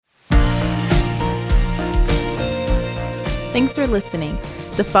Thanks for listening.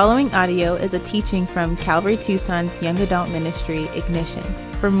 The following audio is a teaching from Calvary Tucson's Young Adult Ministry, Ignition.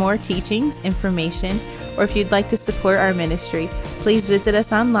 For more teachings, information, or if you'd like to support our ministry, please visit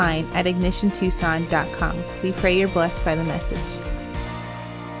us online at ignitiontucson.com. We pray you're blessed by the message.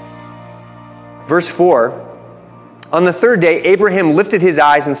 Verse 4, on the third day, Abraham lifted his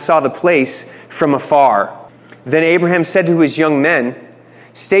eyes and saw the place from afar. Then Abraham said to his young men,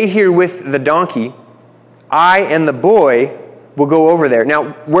 "Stay here with the donkey. I and the boy will go over there."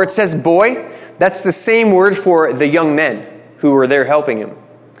 Now, where it says boy, that's the same word for the young men who were there helping him.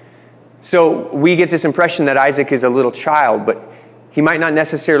 So we get this impression that Isaac is a little child, but he might not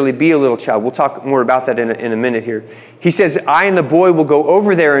necessarily be a little child. We'll talk more about that in a minute here. He says, "I and the boy will go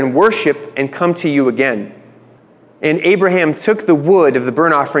over there and worship and come to you again." And Abraham took the wood of the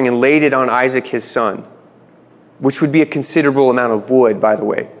burnt offering and laid it on Isaac his son, which would be a considerable amount of wood, by the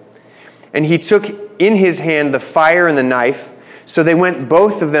way. And he took in his hand the fire and the knife. So they went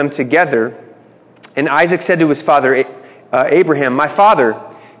both of them together. And Isaac said to his father, Abraham, "My father."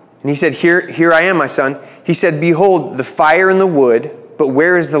 And he said, Here I am, my son." He said, "Behold, the fire and the wood, but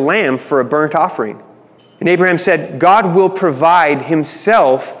where is the lamb for a burnt offering?" And Abraham said, "God will provide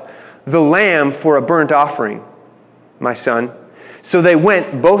himself the lamb for a burnt offering, my son." So they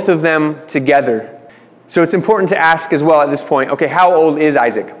went, both of them together. So it's important to ask as well at this point, okay, how old is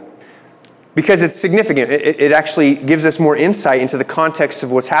Isaac? Because it's significant. It actually gives us more insight into the context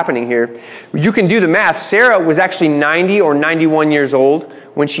of what's happening here. You can do the math. Sarah was actually 90 or 91 years old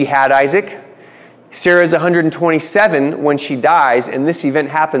when she had Isaac. Sarah is 127 when she dies, and this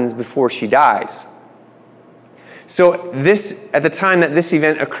event happens before she dies. So at the time that this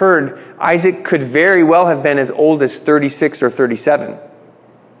event occurred, Isaac could very well have been as old as 36 or 37.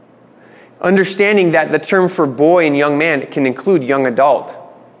 Understanding that the term for boy and young man can include young adult.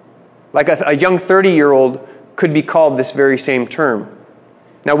 Like a young 30-year-old could be called this very same term.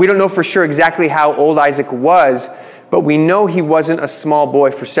 Now, we don't know for sure exactly how old Isaac was, but we know he wasn't a small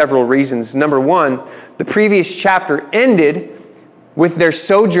boy for several reasons. Number one, the previous chapter ended with their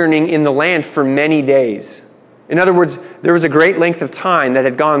sojourning in the land for many days. In other words, there was a great length of time that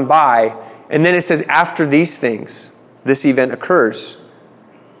had gone by, and then it says after these things, this event occurs.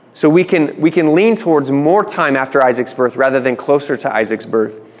 So we can lean towards more time after Isaac's birth rather than closer to Isaac's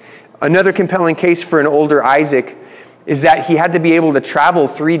birth. Another compelling case for an older Isaac is that he had to be able to travel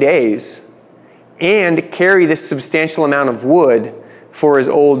 3 days and carry this substantial amount of wood for his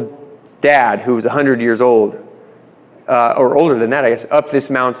old dad, who was 100 years old, or older than that, I guess, up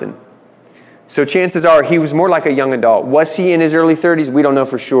this mountain. So chances are he was more like a young adult. Was he in his early 30s? We don't know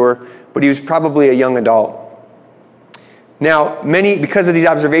for sure, but he was probably a young adult. Now, because of these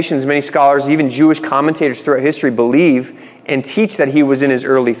observations, many scholars, even Jewish commentators throughout history, believe and teach that he was in his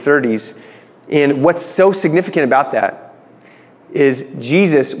early 30s. And what's so significant about that is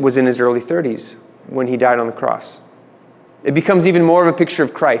Jesus was in his early 30s when he died on the cross. It becomes even more of a picture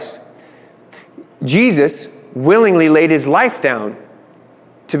of Christ. Jesus willingly laid his life down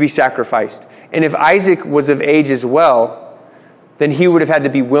to be sacrificed. And if Isaac was of age as well, then he would have had to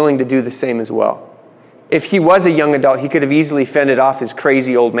be willing to do the same as well. If he was a young adult, he could have easily fended off his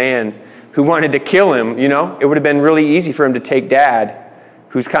crazy old man who wanted to kill him, you know? It would have been really easy for him to take dad,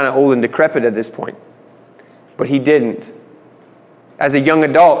 who's kind of old and decrepit at this point. But he didn't. As a young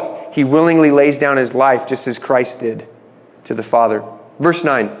adult, he willingly lays down his life just as Christ did to the Father. Verse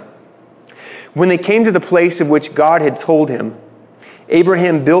 9. When they came to the place of which God had told him,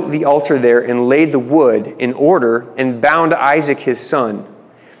 Abraham built the altar there and laid the wood in order and bound Isaac his son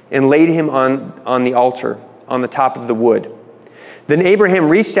and laid him on the altar on the top of the wood. Then Abraham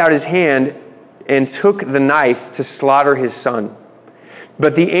reached out his hand and took the knife to slaughter his son.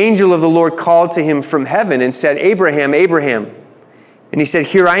 But the angel of the Lord called to him from heaven and said, "Abraham, Abraham." And he said,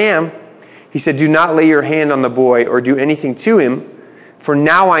 "Here I am." He said, "Do not lay your hand on the boy or do anything to him, for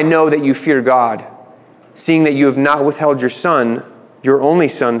now I know that you fear God, seeing that you have not withheld your son, your only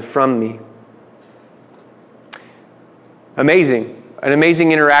son, from me." Amazing. An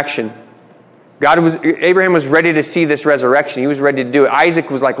amazing interaction. Abraham was ready to see this resurrection. He was ready to do it.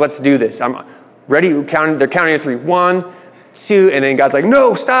 Isaac was like, "Let's do this. I'm ready." They're counting to 3. 1, 2, and then God's like,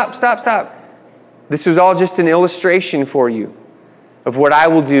 "No, stop. This was all just an illustration for you of what I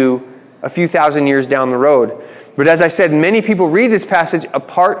will do a few thousand years down the road." But as I said, many people read this passage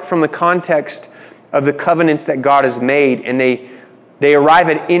apart from the context of the covenants that God has made, and they arrive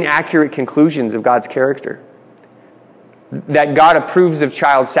at inaccurate conclusions of God's character. That God approves of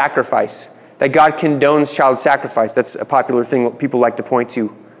child sacrifice. That God condones child sacrifice. That's a popular thing that people like to point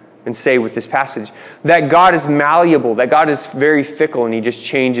to and say with this passage. That God is malleable. That God is very fickle and he just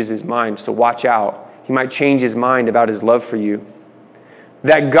changes his mind. So watch out. He might change his mind about his love for you.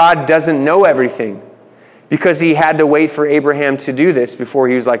 That God doesn't know everything, because he had to wait for Abraham to do this before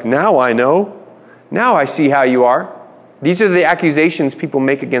he was like, now I know. Now I see how you are. These are the accusations people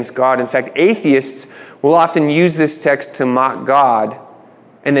make against God. In fact, atheists will often use this text to mock God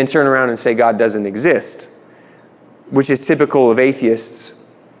and then turn around and say God doesn't exist, which is typical of atheists.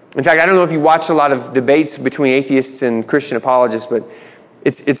 In fact, I don't know if you watch a lot of debates between atheists and Christian apologists, but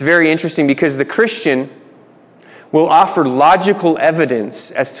it's very interesting because the Christian will offer logical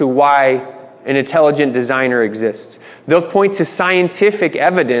evidence as to why an intelligent designer exists. They'll point to scientific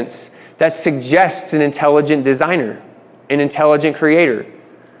evidence that suggests an intelligent designer, an intelligent creator.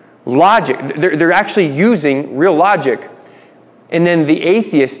 Logic. They're actually using real logic. And then the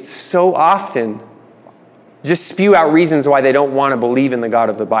atheists so often just spew out reasons why they don't want to believe in the God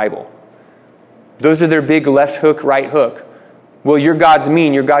of the Bible. Those are their big left hook, right hook. Well, your God's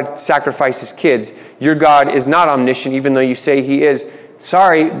mean. Your God sacrifices kids. Your God is not omniscient, even though you say he is.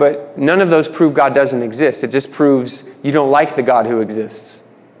 Sorry, but none of those prove God doesn't exist. It just proves you don't like the God who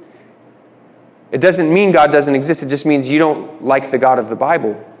exists. It doesn't mean God doesn't exist. It just means you don't like the God of the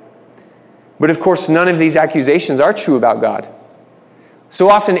Bible. But of course, none of these accusations are true about God. So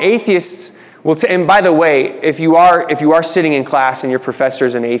often atheists will, and by the way, if you are sitting in class and your professor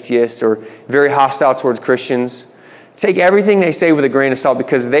is an atheist or very hostile towards Christians, take everything they say with a grain of salt,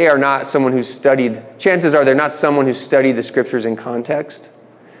 because they are not someone who's studied, chances are they're not someone who's studied the scriptures in context.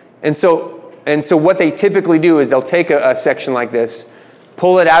 And so what they typically do is they'll take a section like this,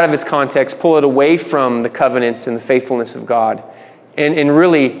 pull it out of its context, pull it away from the covenants and the faithfulness of God, and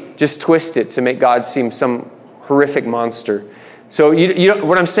really just twist it to make God seem some horrific monster. So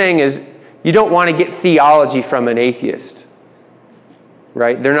what I'm saying is, you don't want to get theology from an atheist,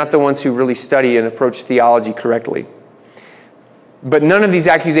 right? They're not the ones who really study and approach theology correctly. But none of these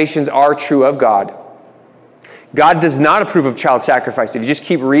accusations are true of God. God does not approve of child sacrifice. If you just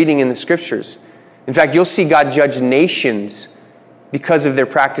keep reading in the scriptures. In fact, you'll see God judge nations because of their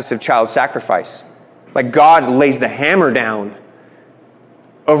practice of child sacrifice. Like God lays the hammer down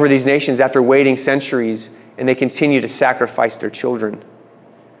over these nations after waiting centuries, and they continue to sacrifice their children.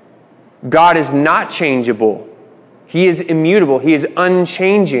 God is not changeable. He is immutable. He is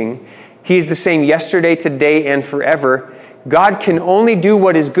unchanging. He is the same yesterday, today, and forever. God can only do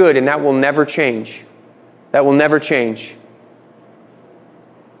what is good, and that will never change. That will never change.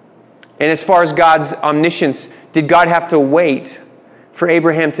 And as far as God's omniscience, did God have to wait for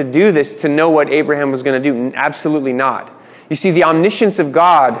Abraham to do this to know what Abraham was going to do? Absolutely not. You see, the omniscience of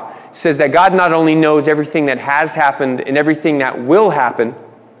God says that God not only knows everything that has happened and everything that will happen,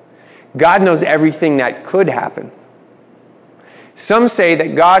 God knows everything that could happen. Some say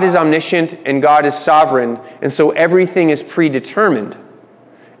that God is omniscient and God is sovereign, and so everything is predetermined.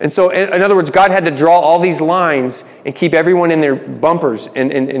 And so, in other words, God had to draw all these lines and keep everyone in their bumpers,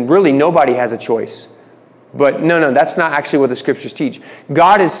 and really nobody has a choice. But no, that's not actually what the scriptures teach.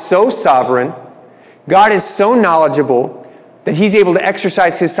 God is so sovereign, God is so knowledgeable, that he's able to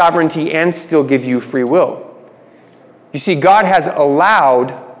exercise his sovereignty and still give you free will. You see, God has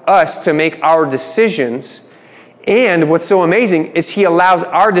allowed us to make our decisions, and what's so amazing is he allows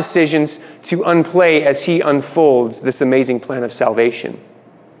our decisions to unplay as he unfolds this amazing plan of salvation.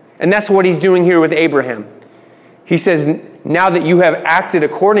 And that's what he's doing here with Abraham. He says, now that you have acted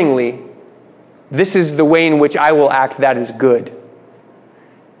accordingly, this is the way in which I will act that is good.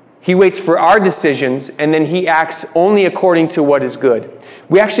 He waits for our decisions, and then he acts only according to what is good.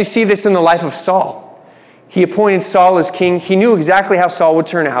 We actually see this in the life of Saul. He appointed Saul as king. He knew exactly how Saul would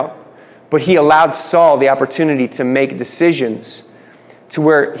turn out, but he allowed Saul the opportunity to make decisions to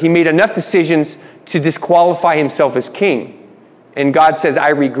where he made enough decisions to disqualify himself as king. And God says, I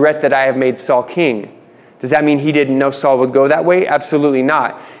regret that I have made Saul king. Does that mean he didn't know Saul would go that way? Absolutely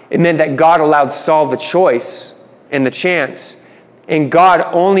not. It meant that God allowed Saul the choice and the chance, and God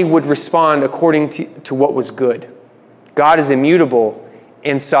only would respond according to what was good. God is immutable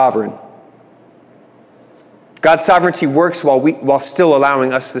and sovereign. God's sovereignty works while still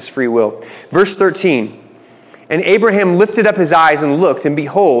allowing us this free will. Verse 13, and Abraham lifted up his eyes and looked, and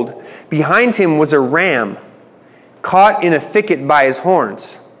behold, behind him was a ram caught in a thicket by his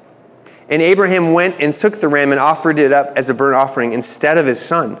horns. And Abraham went and took the ram and offered it up as a burnt offering instead of his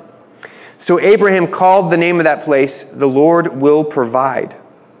son. So Abraham called the name of that place, the Lord will provide.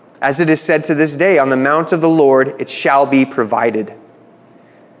 As it is said to this day, on the mount of the Lord it shall be provided.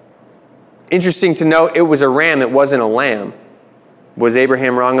 Interesting to note, it was a ram, it wasn't a lamb. Was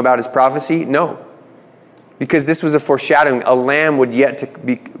Abraham wrong about his prophecy? No. Because this was a foreshadowing. A lamb would yet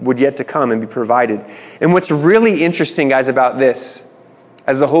to come and be provided. And what's really interesting, guys, about this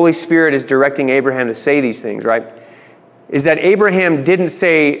as the Holy Spirit is directing Abraham to say these things, right, is that Abraham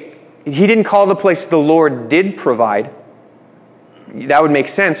he didn't call the place the Lord did provide. That would make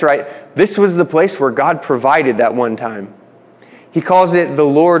sense, right? This was the place where God provided that one time. He calls it the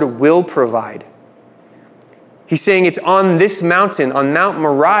Lord will provide. He's saying it's on this mountain, on Mount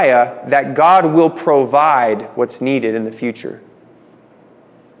Moriah, that God will provide what's needed in the future.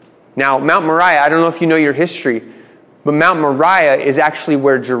 Now, Mount Moriah, I don't know if you know your history, but Mount Moriah is actually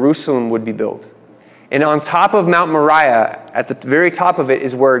where Jerusalem would be built. And on top of Mount Moriah, at the very top of it,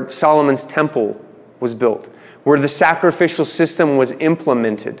 is where Solomon's temple was built, where the sacrificial system was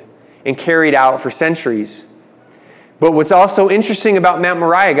implemented and carried out for centuries. But what's also interesting about Mount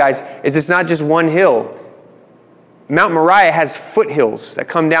Moriah, guys, is it's not just one hill. Mount Moriah has foothills that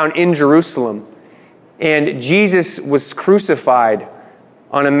come down in Jerusalem. And Jesus was crucified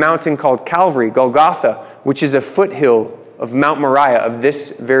on a mountain called Calvary, Golgotha, which is a foothill of Mount Moriah, of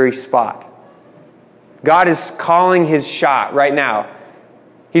this very spot. God is calling his shot right now.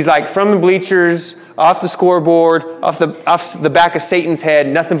 He's like, from the bleachers, off the scoreboard, off the back of Satan's head,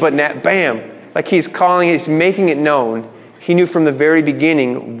 nothing but net, bam. Like he's calling, he's making it known. He knew from the very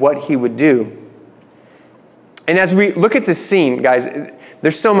beginning what he would do. And as we look at this scene, guys,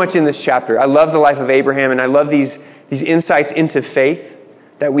 there's so much in this chapter. I love the life of Abraham, and I love these insights into faith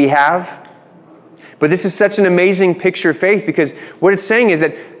that we have. But this is such an amazing picture of faith, because what it's saying is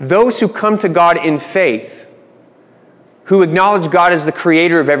that those who come to God in faith, who acknowledge God as the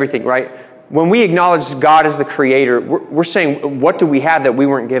creator of everything, right? When we acknowledge God as the creator, we're saying, what do we have that we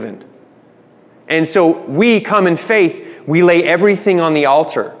weren't given? And so we come in faith, we lay everything on the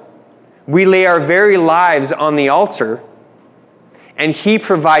altar. We lay our very lives on the altar, and he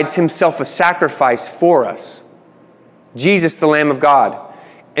provides himself a sacrifice for us. Jesus, the Lamb of God.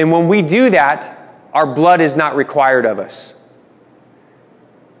 And when we do that, our blood is not required of us.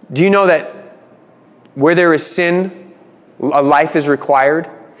 Do you know that where there is sin, a life is required,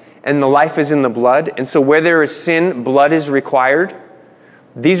 and the life is in the blood? And so where there is sin, blood is required.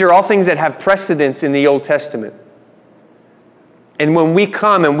 These are all things that have precedence in the Old Testament. And when we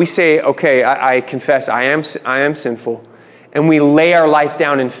come and we say, okay, I confess I am sinful, and we lay our life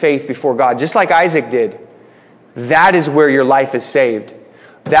down in faith before God, just like Isaac did, that is where your life is saved.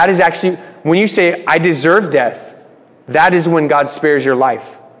 That is actually, when you say, I deserve death, that is when God spares your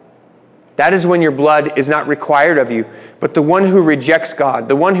life. That is when your blood is not required of you. But the one who rejects God,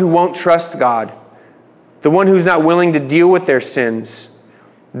 the one who won't trust God, the one who's not willing to deal with their sins,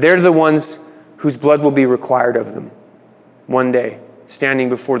 they're the ones whose blood will be required of them one day, standing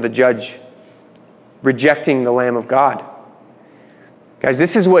before the judge, rejecting the Lamb of God. Guys,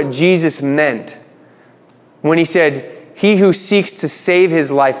 this is what Jesus meant when he said, he who seeks to save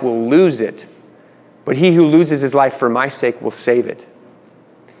his life will lose it, but he who loses his life for my sake will save it.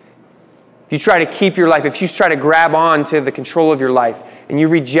 If you try to keep your life, if you try to grab on to the control of your life, and you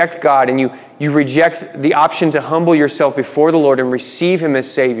reject God, and you reject the option to humble yourself before the Lord and receive him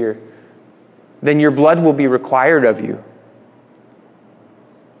as Savior, then your blood will be required of you.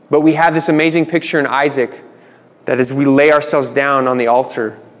 But we have this amazing picture in Isaac that as we lay ourselves down on the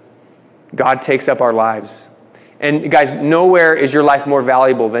altar, God takes up our lives. And guys, nowhere is your life more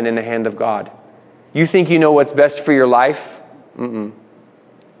valuable than in the hand of God. You think you know what's best for your life? I'll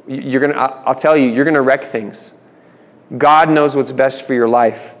tell you, you're going to wreck things. God knows what's best for your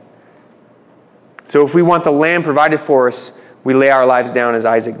life. So if we want the Lamb provided for us, we lay our lives down as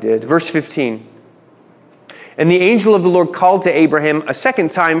Isaac did. Verse 15. And the angel of the Lord called to Abraham a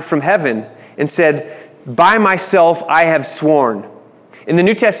second time from heaven and said, by myself I have sworn. In the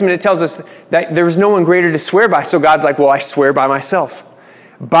New Testament, it tells us that there was no one greater to swear by. So God's like, well, I swear by myself.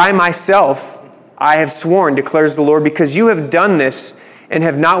 By myself I have sworn, declares the Lord, because you have done this and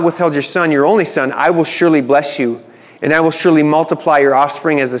have not withheld your son, your only son. I will surely bless you, and I will surely multiply your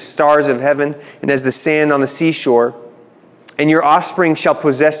offspring as the stars of heaven and as the sand on the seashore. And your offspring shall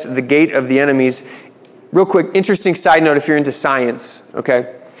possess the gate of the enemies. Real quick, interesting side note if you're into science,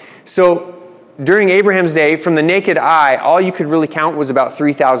 okay? So during Abraham's day, from the naked eye, all you could really count was about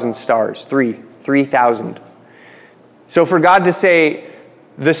 3,000 stars. 3,000. So for God to say,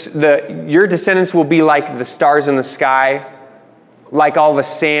 your descendants will be like the stars in the sky, like all the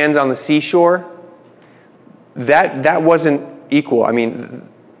sands on the seashore, that wasn't equal. I mean,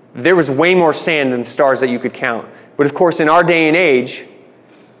 there was way more sand than the stars that you could count. But of course, in our day and age,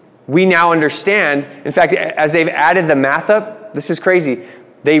 we now understand, in fact, as they've added the math up, this is crazy.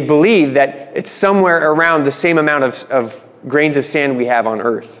 They believe that it's somewhere around the same amount of grains of sand we have on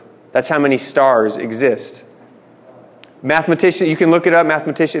Earth. That's how many stars exist. Mathematicians, you can look it up,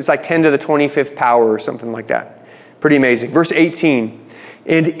 mathematicians, it's like 10 to the 25th power or something like that. Pretty amazing. Verse 18.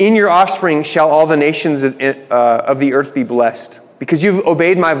 And in your offspring shall all the nations of the earth be blessed, because you've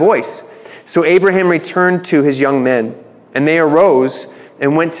obeyed my voice. So Abraham returned to his young men, and they arose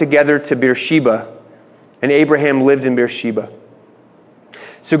and went together to Beersheba, and Abraham lived in Beersheba.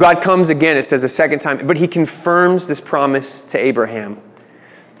 So God comes again, it says a second time, but he confirms this promise to Abraham.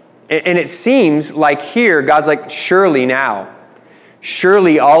 And it seems like here, God's like, surely now,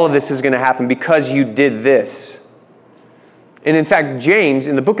 surely all of this is going to happen because you did this. And in fact, James,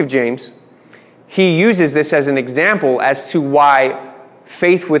 in the book of James, he uses this as an example as to why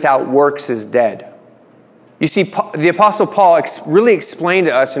faith without works is dead. You see, the Apostle Paul really explained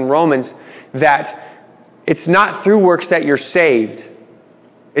to us in Romans that it's not through works that you're saved.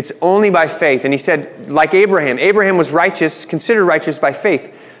 It's only by faith. And he said, like Abraham was righteous, considered righteous by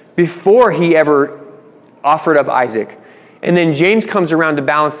faith, before he ever offered up Isaac. And then James comes around to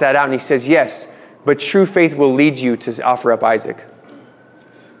balance that out, and he says, yes, but true faith will lead you to offer up Isaac.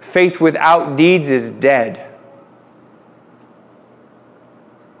 Faith without deeds is dead.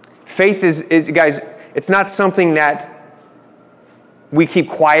 Faith is, guys, it's not something that we keep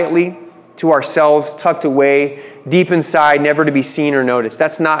quietly to ourselves, tucked away, deep inside, never to be seen or noticed.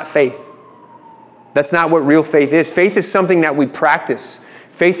 That's not faith. That's not what real faith is. Faith is something that we practice.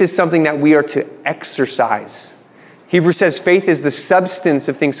 Faith is something that we are to exercise. Hebrews says faith is the substance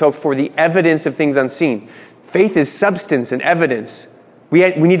of things hoped for, the evidence of things unseen. Faith is substance and evidence. We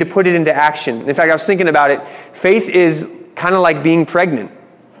need to put it into action. In fact, I was thinking about it. Faith is kind of like being pregnant.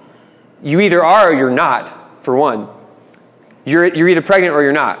 You either are or you're not, for one. You're either pregnant or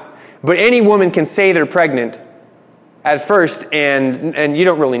you're not. But any woman can say they're pregnant at first and you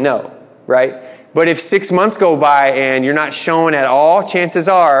don't really know, right? But if 6 months go by and you're not showing at all, chances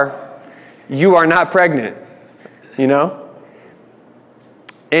are you are not pregnant, you know?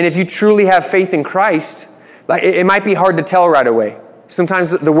 And if you truly have faith in Christ, like it might be hard to tell right away.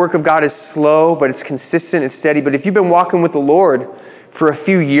 Sometimes the work of God is slow, but it's consistent, it's steady. But if you've been walking with the Lord for a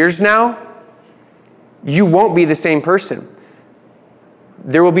few years now, you won't be the same person.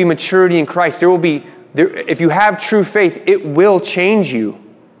 There will be maturity in Christ. If you have true faith, it will change you.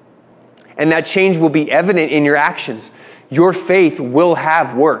 And that change will be evident in your actions. Your faith will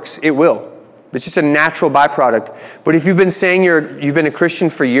have works. It will. It's just a natural byproduct. But if you've been saying you've been a Christian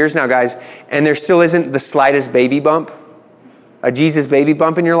for years now, guys, and there still isn't the slightest baby bump, a Jesus baby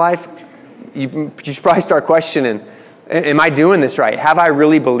bump in your life, you should probably start questioning, am I doing this right? Have I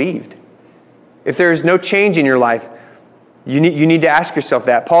really believed? If there is no change in your life, you need to ask yourself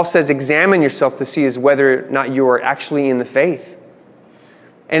that. Paul says, examine yourself to see as whether or not you are actually in the faith.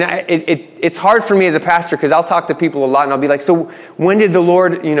 And it's hard for me as a pastor because I'll talk to people a lot and I'll be like, so when did the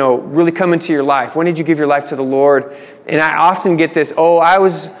Lord, really come into your life? When did you give your life to the Lord? And I often get this,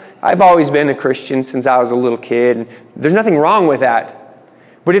 I've always been a Christian since I was a little kid. And there's nothing wrong with that.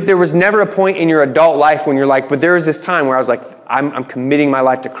 But if there was never a point in your adult life when you're like, but there was this time where I was like, I'm committing my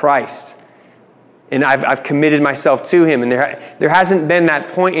life to Christ. And I've committed myself to Him. And there hasn't been that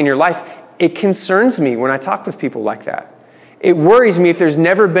point in your life. It concerns me when I talk with people like that. It worries me if there's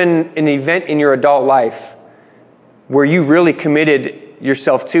never been an event in your adult life where you really committed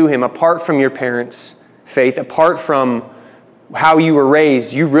yourself to Him, apart from your parents' faith, apart from how you were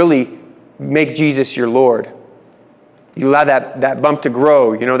raised. You really make Jesus your Lord. You allow that bump to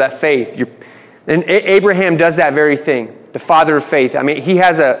grow, that faith. And Abraham does that very thing. The father of faith. I mean, he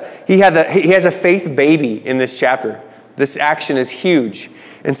has a faith baby in this chapter. This action is huge.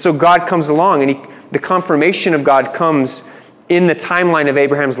 And so God comes along, and the confirmation of God comes in the timeline of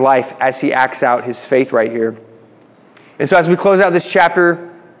Abraham's life as he acts out his faith right here. And so as we close out this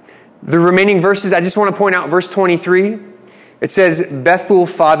chapter, the remaining verses, I just want to point out verse 23. It says, Bethuel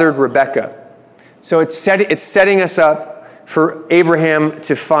fathered Rebekah. So it's setting us up for Abraham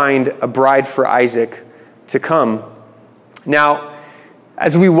to find a bride for Isaac to come. Now,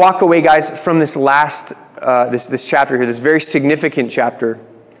 as we walk away, guys, from this last, this chapter here, this very significant chapter,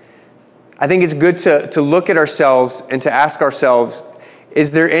 I think it's good to look at ourselves and to ask ourselves,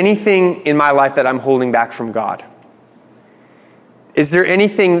 is there anything in my life that I'm holding back from God? Is there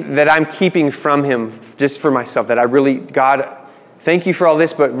anything that I'm keeping from Him just for myself that God, thank you for all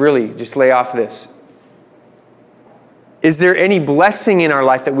this, but really just lay off this? Is there any blessing in our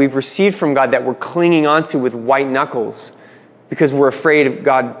life that we've received from God that we're clinging onto with white knuckles because we're afraid of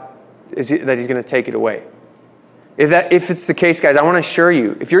God that He's going to take it away? If it's the case, guys, I want to assure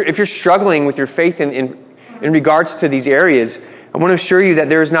you, if you're struggling with your faith in regards to these areas, I want to assure you that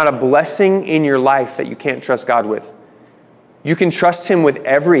there is not a blessing in your life that you can't trust God with. You can trust Him with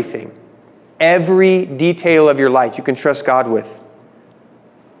everything. Every detail of your life you can trust God with.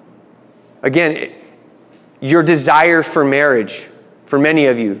 Again, your desire for marriage, for many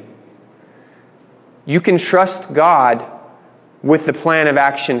of you. You can trust God with the plan of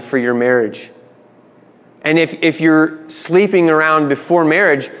action for your marriage. And if you're sleeping around before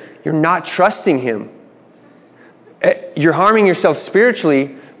marriage, you're not trusting Him. You're harming yourself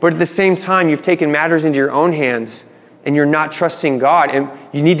spiritually, but at the same time, you've taken matters into your own hands and you're not trusting God. And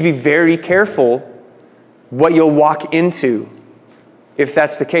you need to be very careful what you'll walk into if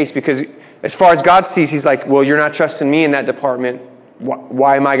that's the case. Because as far as God sees, He's like, well, you're not trusting me in that department.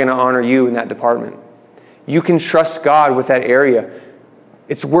 Why am I going to honor you in that department? You can trust God with that area.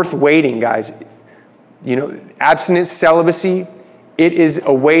 It's worth waiting, guys. You know, abstinence, celibacy, it is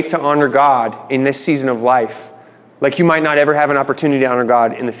a way to honor God in this season of life. Like you might not ever have an opportunity to honor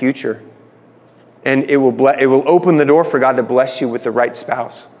God in the future. And it will open the door for God to bless you with the right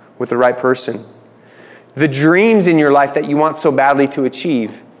spouse, with the right person. The dreams in your life that you want so badly to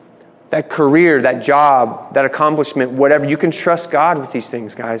achieve, that career, that job, that accomplishment, whatever, you can trust God with these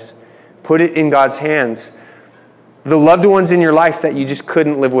things, guys. Put it in God's hands. The loved ones in your life that you just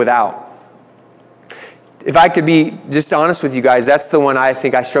couldn't live without. If I could be just honest with you guys, that's the one I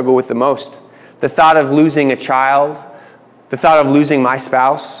think I struggle with the most. The thought of losing a child, the thought of losing my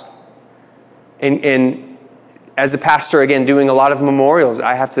spouse, and as a pastor, again, doing a lot of memorials,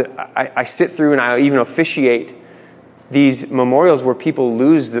 I sit through and I even officiate these memorials where people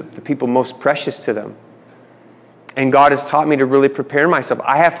lose the people most precious to them. And God has taught me to really prepare myself.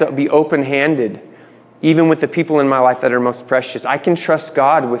 I have to be open-handed, even with the people in my life that are most precious. I can trust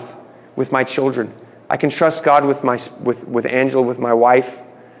God with my children. I can trust God with Angela, with my wife,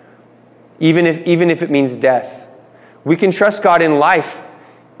 even if it means death. We can trust God in life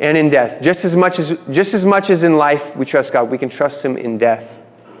and in death. Just as much as in life we trust God, we can trust Him in death.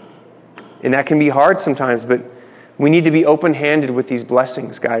 And that can be hard sometimes, but we need to be open-handed with these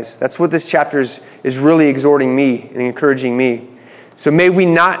blessings, guys. That's what this chapter is really exhorting me and encouraging me. So may we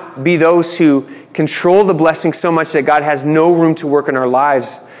not be those who control the blessing so much that God has no room to work in our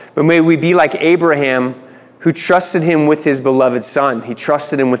lives, but may we be like Abraham, who trusted Him with his beloved son. He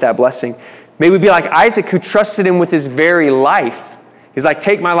trusted Him with that blessing. May we be like Isaac, who trusted Him with his very life. He's like,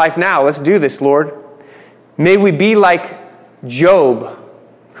 take my life now. Let's do this, Lord. May we be like Job,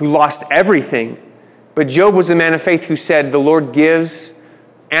 who lost everything. But Job was a man of faith who said, the Lord gives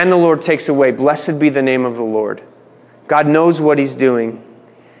and the Lord takes away. Blessed be the name of the Lord. God knows what He's doing.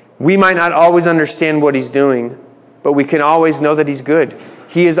 We might not always understand what He's doing, but we can always know that He's good.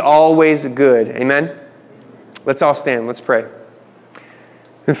 He is always good. Amen? Let's all stand. Let's pray.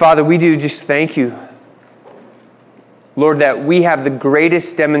 And Father, we do just thank You, Lord, that we have the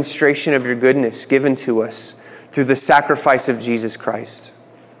greatest demonstration of Your goodness given to us through the sacrifice of Jesus Christ.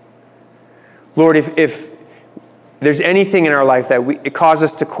 Lord, if there's anything in our life that it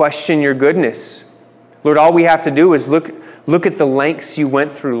causes us to question Your goodness, Lord, all we have to do is look at the lengths You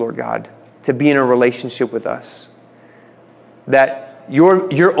went through, Lord God, to be in a relationship with us. That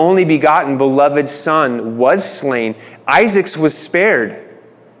Your only begotten beloved Son was slain. Isaac's was spared,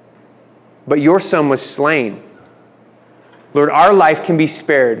 but Your Son was slain. Lord, our life can be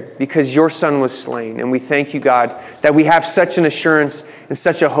spared because Your Son was slain. And we thank You, God, that we have such an assurance and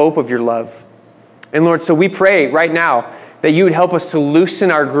such a hope of Your love. And Lord, so we pray right now that You would help us to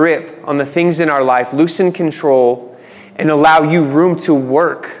loosen our grip on the things in our life, loosen control, and allow You room to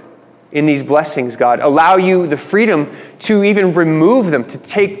work in these blessings, God. Allow You the freedom to even remove them, to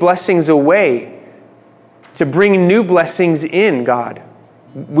take blessings away, to bring new blessings in, God.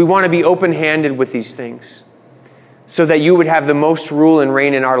 We want to be open-handed with these things so that You would have the most rule and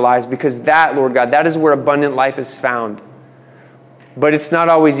reign in our lives, because that, Lord God, that is where abundant life is found. But it's not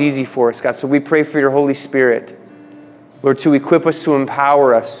always easy for us, God. So we pray for Your Holy Spirit, Lord, to equip us, to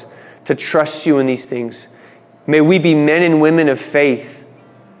empower us, to trust You in these things. May we be men and women of faith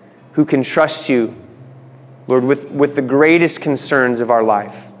who can trust You, Lord, with the greatest concerns of our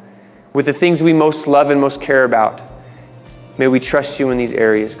life, with the things we most love and most care about. May we trust You in these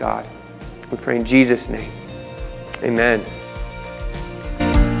areas, God. We pray in Jesus' name. Amen.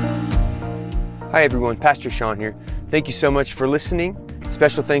 Hi, everyone. Pastor Sean here. Thank you so much for listening.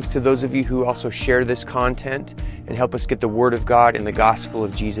 Special thanks to those of you who also share this content and help us get the Word of God and the gospel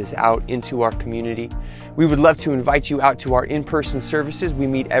of Jesus out into our community. We would love to invite you out to our in-person services. We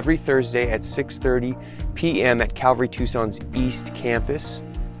meet every Thursday at 6:30 p.m. at Calvary Tucson's East Campus.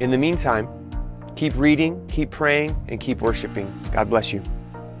 In the meantime, keep reading, keep praying, and keep worshiping. God bless you.